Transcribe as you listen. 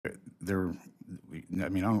I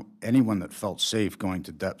mean, anyone that felt safe going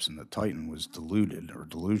to depths in the Titan was deluded or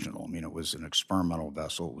delusional. I mean, it was an experimental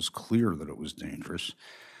vessel. It was clear that it was dangerous,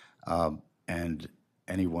 and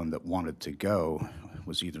anyone that wanted to go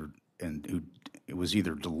was either and who it was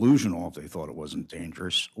either delusional if they thought it wasn't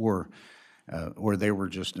dangerous, or they were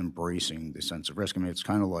just embracing the sense of risk. I mean, it's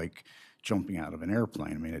kind of like jumping out of an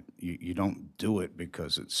airplane. I mean, you don't do it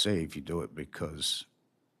because it's safe. You do it because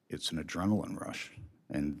it's an adrenaline rush.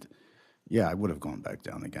 And yeah, I would have gone back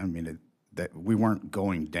down again. I mean, that we weren't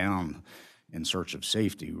going down in search of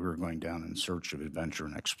safety. We were going down in search of adventure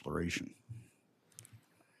and exploration.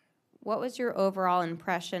 What was your overall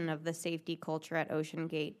impression of the safety culture at Ocean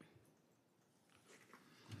Gate?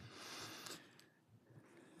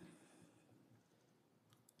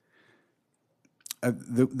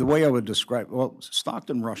 The way I would describe, well,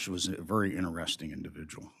 Stockton Rush was a very interesting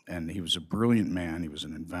individual, and he was a brilliant man. He was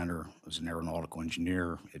an inventor, was an aeronautical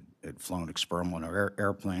engineer, had flown experimental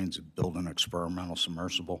airplanes, had built an experimental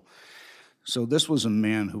submersible. So this was a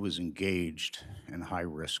man who was engaged in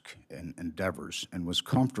high-risk endeavors and was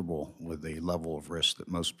comfortable with a level of risk that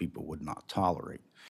most people would not tolerate.